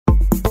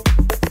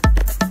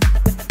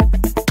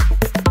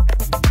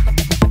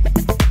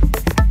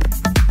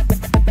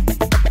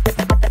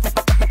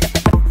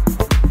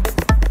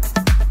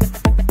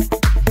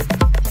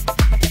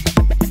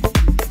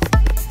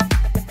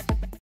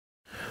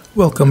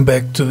Welcome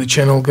back to the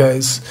channel,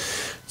 guys.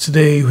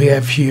 Today we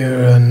have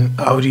here an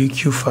Audi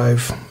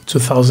Q5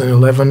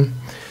 2011.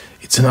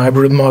 It's an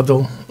hybrid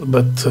model,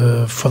 but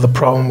for the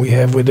problem we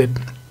have with it,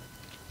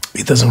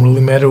 it doesn't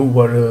really matter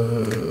what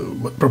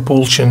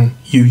propulsion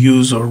you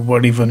use or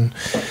what even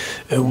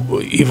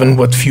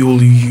what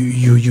fuel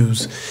you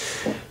use.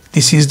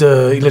 This is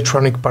the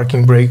electronic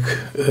parking brake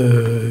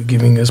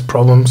giving us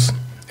problems,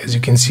 as you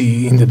can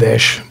see in the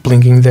dash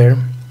blinking there.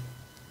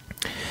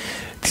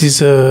 This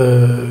is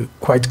a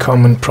quite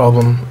common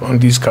problem on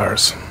these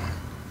cars.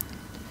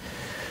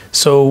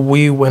 So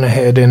we went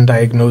ahead and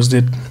diagnosed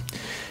it.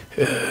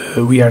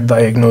 We are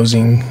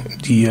diagnosing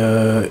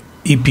the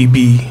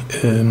EPB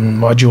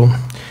module,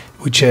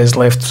 which has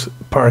left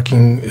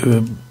parking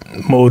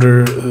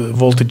motor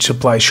voltage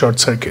supply short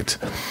circuit.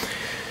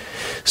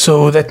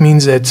 So that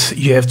means that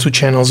you have two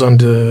channels on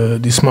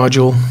this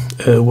module.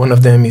 One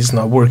of them is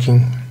not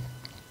working,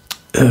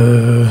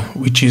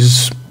 which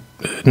is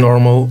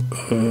normal.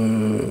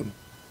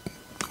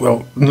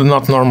 Well,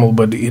 not normal,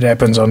 but it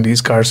happens on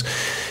these cars.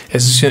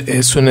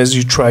 As soon as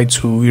you try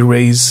to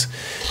erase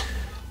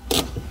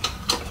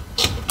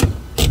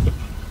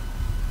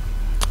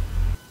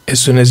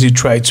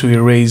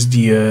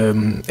the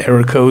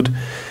error code,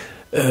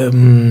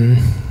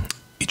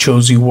 it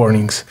shows you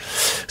warnings.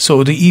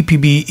 So the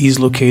EPB is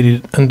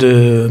located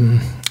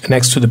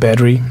next to the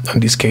battery in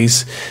this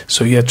case,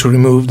 so you have to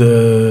remove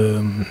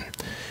the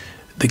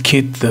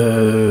kit,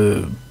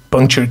 the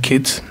puncture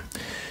kit.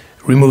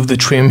 Remove the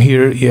trim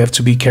here. You have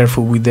to be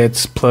careful with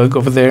that plug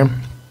over there.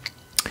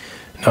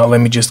 Now let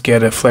me just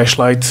get a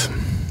flashlight.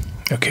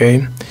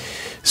 Okay,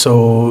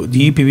 so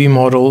the EPB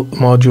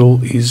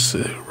module is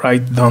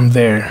right down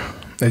there.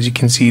 As you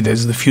can see,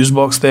 there's the fuse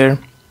box there,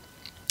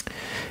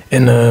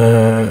 and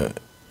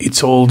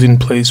it's held in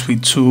place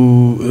with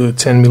two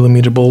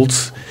 10mm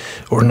bolts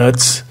or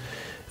nuts,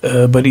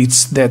 but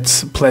it's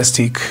that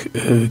plastic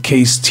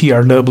case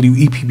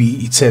TRW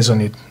EPB, it says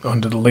on it,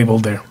 on the label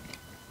there.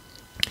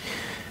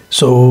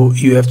 So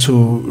you have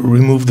to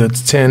remove the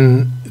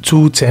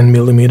two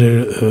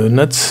 10mm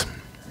nuts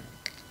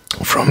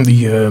from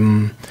the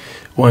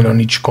one on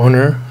each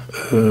corner.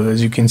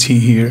 As you can see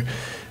here,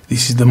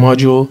 this is the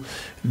module,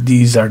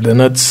 these are the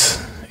nuts,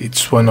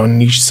 it's one on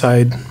each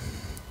side.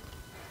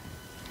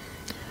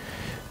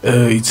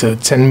 It's a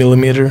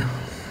 10mm,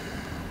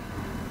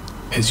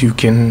 as you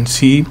can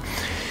see.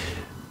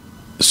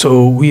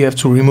 So we have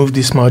to remove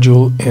this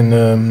module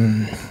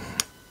and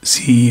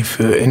see if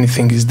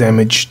anything is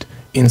damaged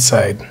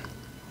inside.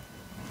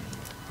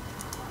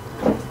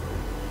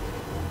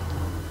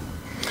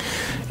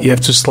 You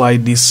have to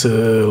slide this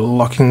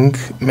locking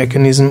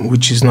mechanism,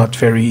 which is not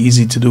very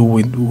easy to do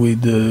with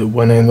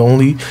one hand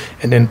only,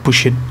 and then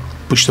push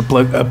the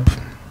plug up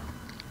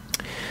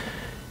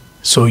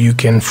so you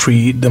can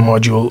free the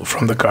module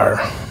from the car.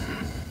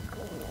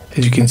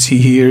 As you can see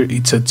here,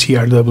 it's a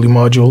TRW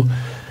module.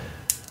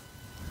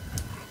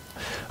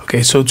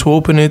 Okay, so to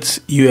open it,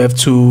 you have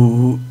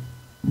to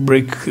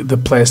break the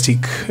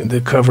plastic, the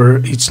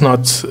cover. It's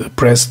not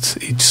pressed,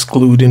 it's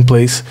glued in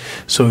place,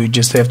 so you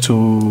just have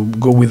to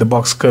go with a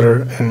box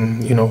cutter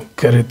and, you know,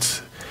 cut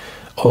it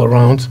all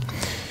around.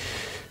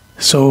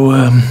 So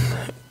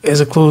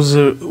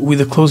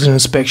with a closer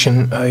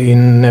inspection, I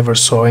never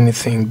saw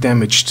anything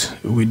damaged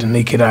with the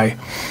naked eye.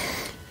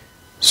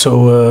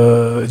 So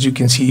as you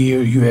can see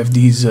here, you have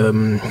these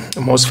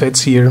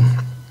MOSFETs here,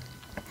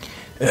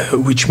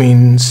 which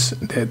means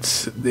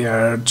that there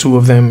are two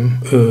of them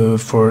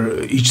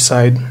for each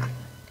side.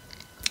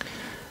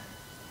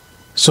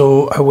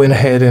 So I went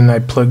ahead and I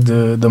plugged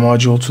the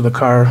module to the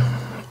car,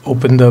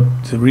 opened up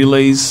the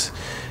relays.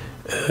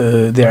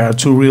 There are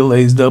two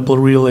relays, double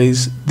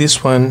relays.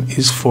 This one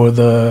is for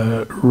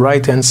the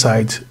right hand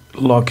side,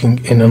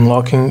 locking and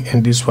unlocking,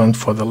 and this one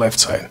for the left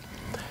side.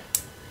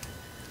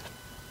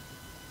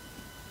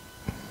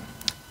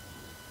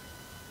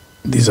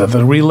 These are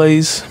the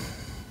relays.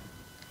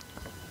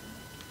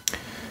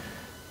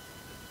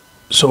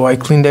 So I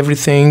cleaned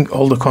everything,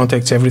 all the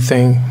contacts,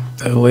 everything.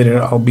 Later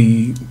I'll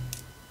be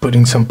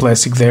putting some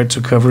plastic there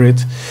to cover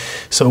it.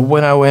 So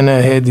what I went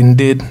ahead and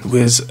did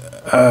was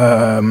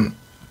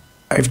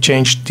I've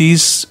changed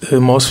this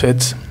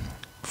MOSFET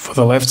for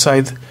the left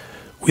side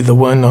with the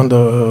one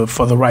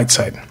for the right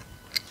side.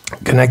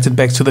 Connected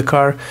back to the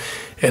car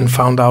and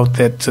found out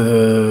that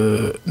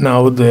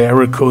now the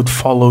error code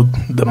followed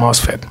the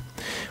MOSFET,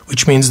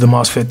 which means the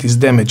MOSFET is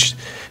damaged.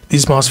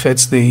 These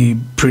MOSFETs, they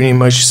pretty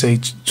much say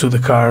to the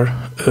car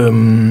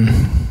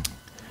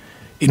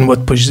in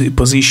what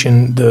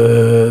position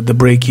the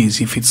brake is,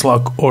 if it's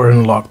locked or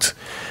unlocked.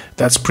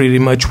 That's pretty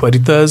much what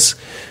it does.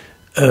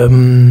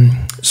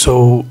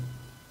 So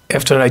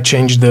after I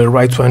changed the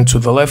right one to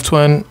the left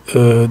one,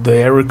 the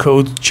error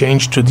code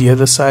changed to the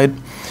other side.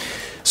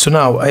 So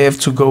now I have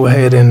to go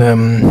ahead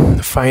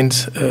and find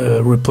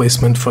a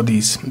replacement for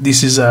these.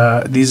 These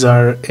are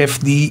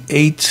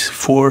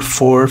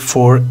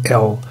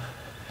FD8444L.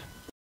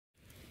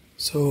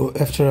 So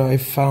after I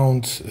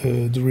found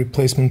the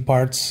replacement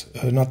parts,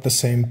 not the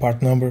same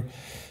part number,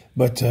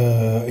 but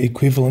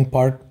equivalent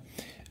part,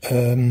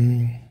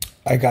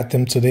 I got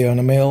them today on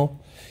the mail,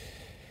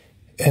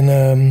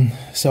 and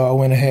so I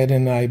went ahead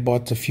and I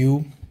bought a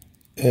few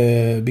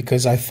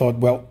because I thought,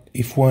 well,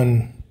 if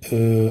one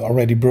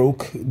already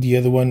broke, the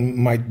other one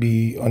might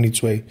be on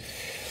its way,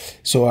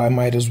 so I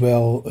might as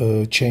well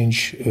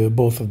change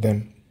both of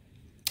them.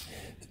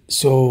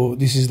 So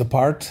this is the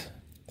part,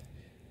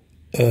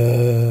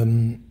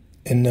 and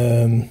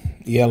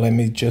yeah, let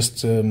me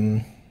just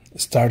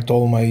start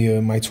all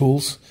my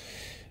tools.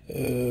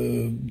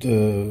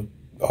 The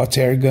hot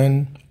air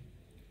gun,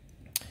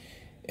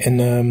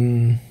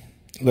 and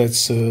let's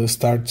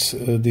start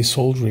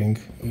desoldering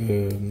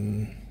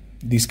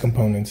these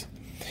components.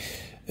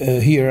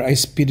 Here I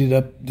speeded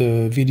up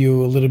the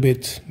video a little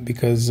bit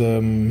because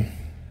well,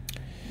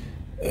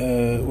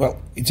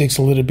 it takes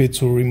a little bit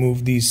to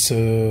remove these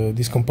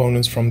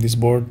components from this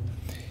board,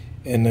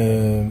 and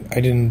I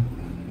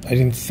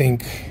didn't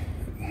think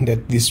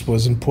that this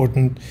was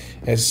important,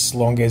 as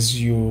long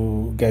as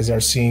you guys are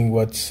seeing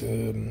what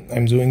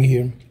I'm doing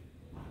here.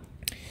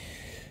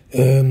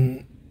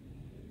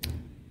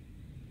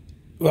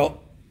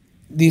 Well,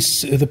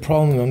 the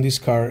problem on this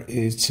car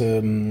is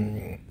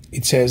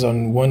it says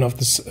on one of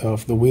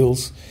the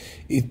wheels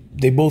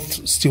they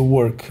both still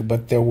work,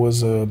 but there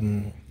was a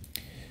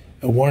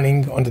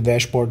warning on the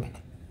dashboard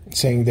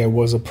saying there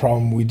was a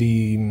problem with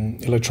the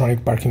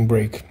electronic parking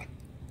brake.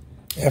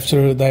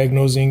 After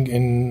diagnosing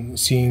and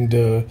seeing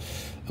the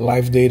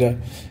live data,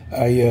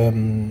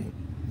 I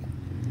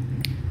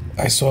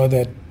saw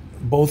that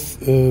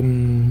both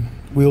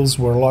wheels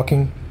were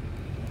locking,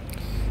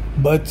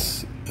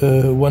 but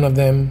one of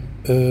the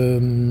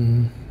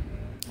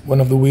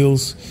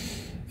wheels,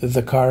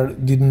 the car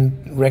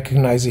didn't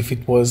recognize if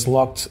it was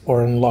locked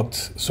or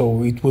unlocked,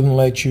 so it wouldn't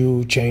let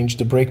you change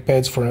the brake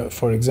pads,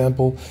 for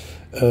example.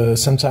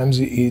 Sometimes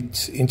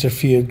it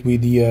interfered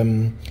with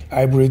the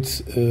hybrid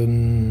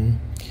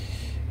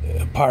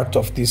part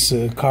of this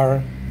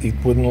car. It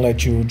wouldn't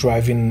let you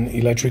drive in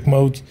electric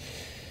mode,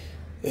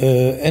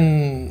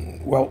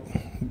 and well,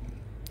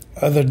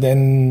 other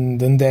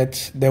than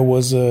that, there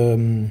was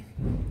the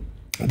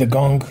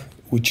gong,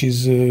 which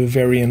is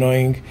very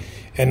annoying,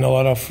 and a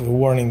lot of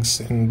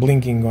warnings and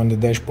blinking on the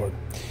dashboard.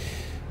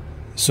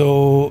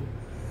 So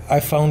I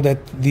found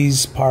that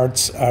these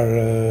parts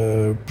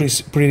are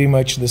pretty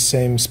much the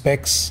same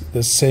specs,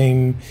 the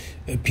same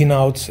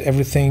pinout,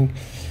 everything.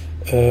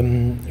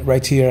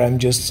 Right here I'm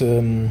just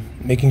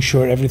making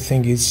sure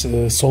everything is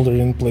soldered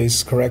in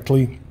place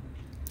correctly.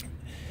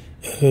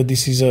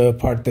 This is a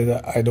part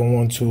that I don't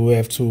want to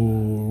have to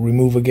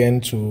remove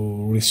again to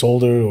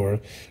resolder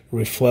or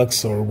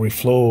reflux or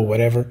reflow or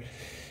whatever.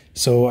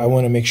 So I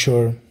want to make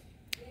sure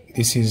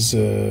this is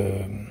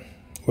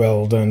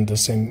well done the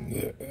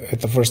same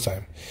at the first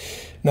time.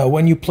 Now,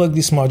 when you plug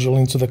this module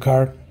into the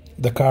car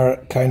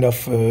kind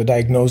of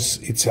diagnoses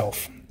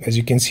itself. As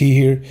you can see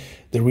here,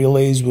 the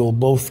relays will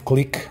both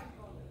click,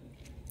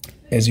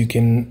 as you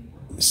can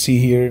see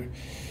here,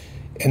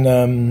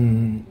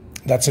 and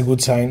that's a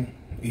good sign.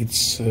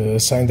 It's a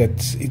sign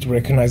that it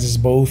recognizes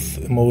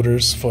both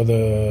motors for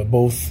the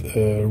both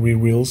rear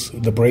wheels,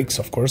 the brakes,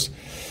 of course.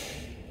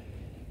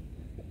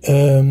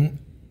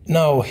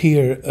 Now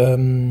here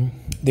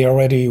they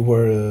already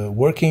were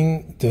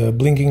working. The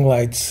blinking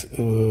lights,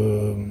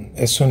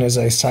 as soon as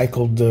I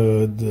cycled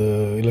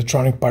the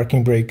electronic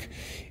parking brake,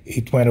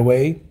 it went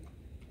away.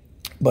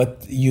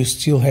 But you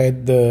still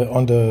had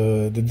on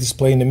the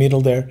display in the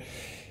middle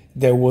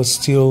there was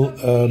still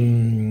a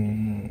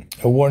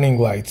warning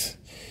light.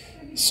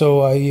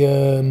 So I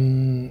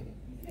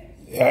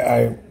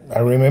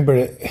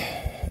remember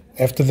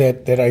after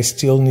that I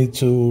still need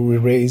to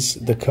erase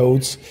the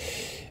codes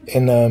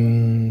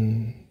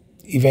and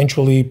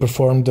eventually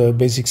perform the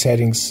basic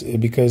settings,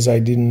 because I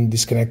didn't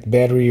disconnect the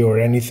battery or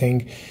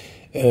anything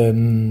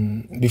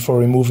before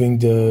removing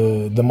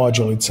the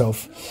module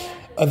itself.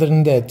 Other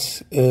than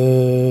that,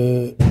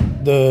 the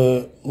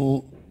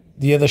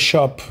other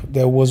shop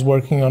that was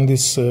working on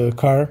this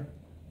car,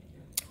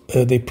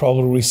 they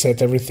probably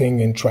reset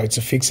everything and tried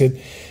to fix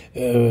it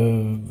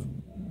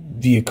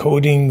via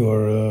coding,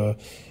 or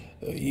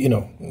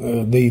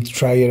they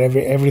tried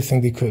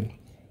everything they could.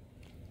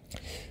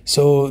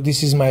 So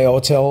this is my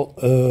hotel.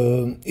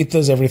 It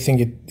does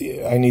everything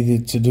I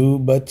needed to do,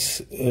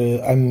 but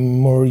I'm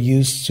more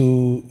used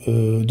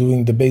to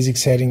doing the basic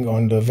setting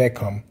on the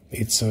VACCOM.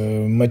 It's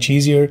much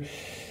easier.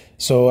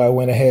 So I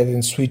went ahead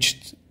and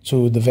switched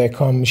to the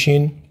VACCOM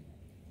machine.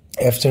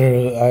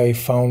 After I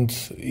found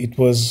it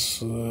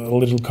was a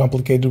little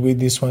complicated with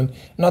this one.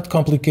 Not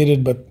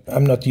complicated, but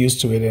I'm not used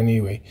to it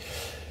anyway.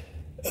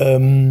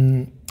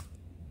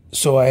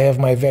 So I have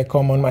my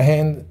VACCOM on my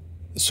hand,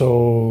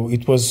 so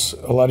it was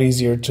a lot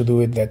easier to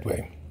do it that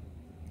way.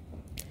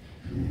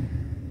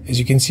 As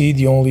you can see,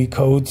 the only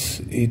code,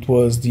 it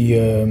was the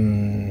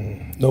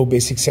no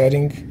basic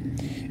setting,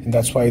 and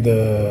that's why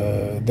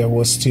there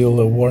was still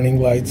a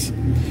warning light.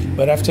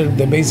 But after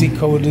the basic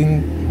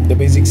coding, the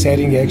basic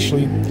setting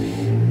actually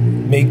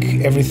make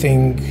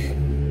everything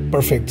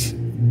perfect.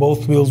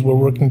 Both wheels were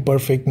working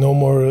perfect, no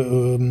more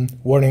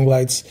warning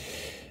lights,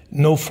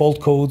 no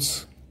fault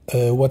codes,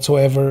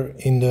 whatsoever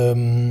in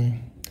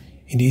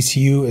the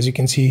ECU, as you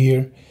can see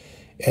here.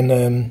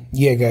 And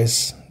yeah,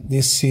 guys,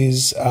 this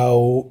is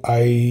how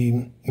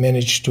I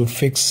managed to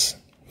fix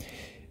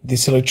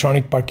this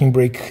electronic parking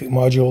brake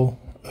module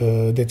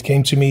that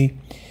came to me.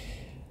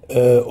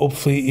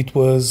 Hopefully it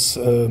was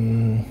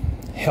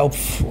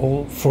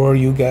helpful for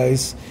you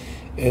guys,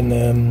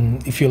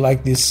 and if you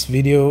like this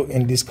video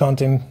and this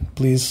content,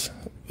 please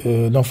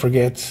don't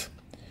forget,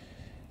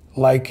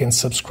 like and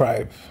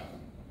subscribe.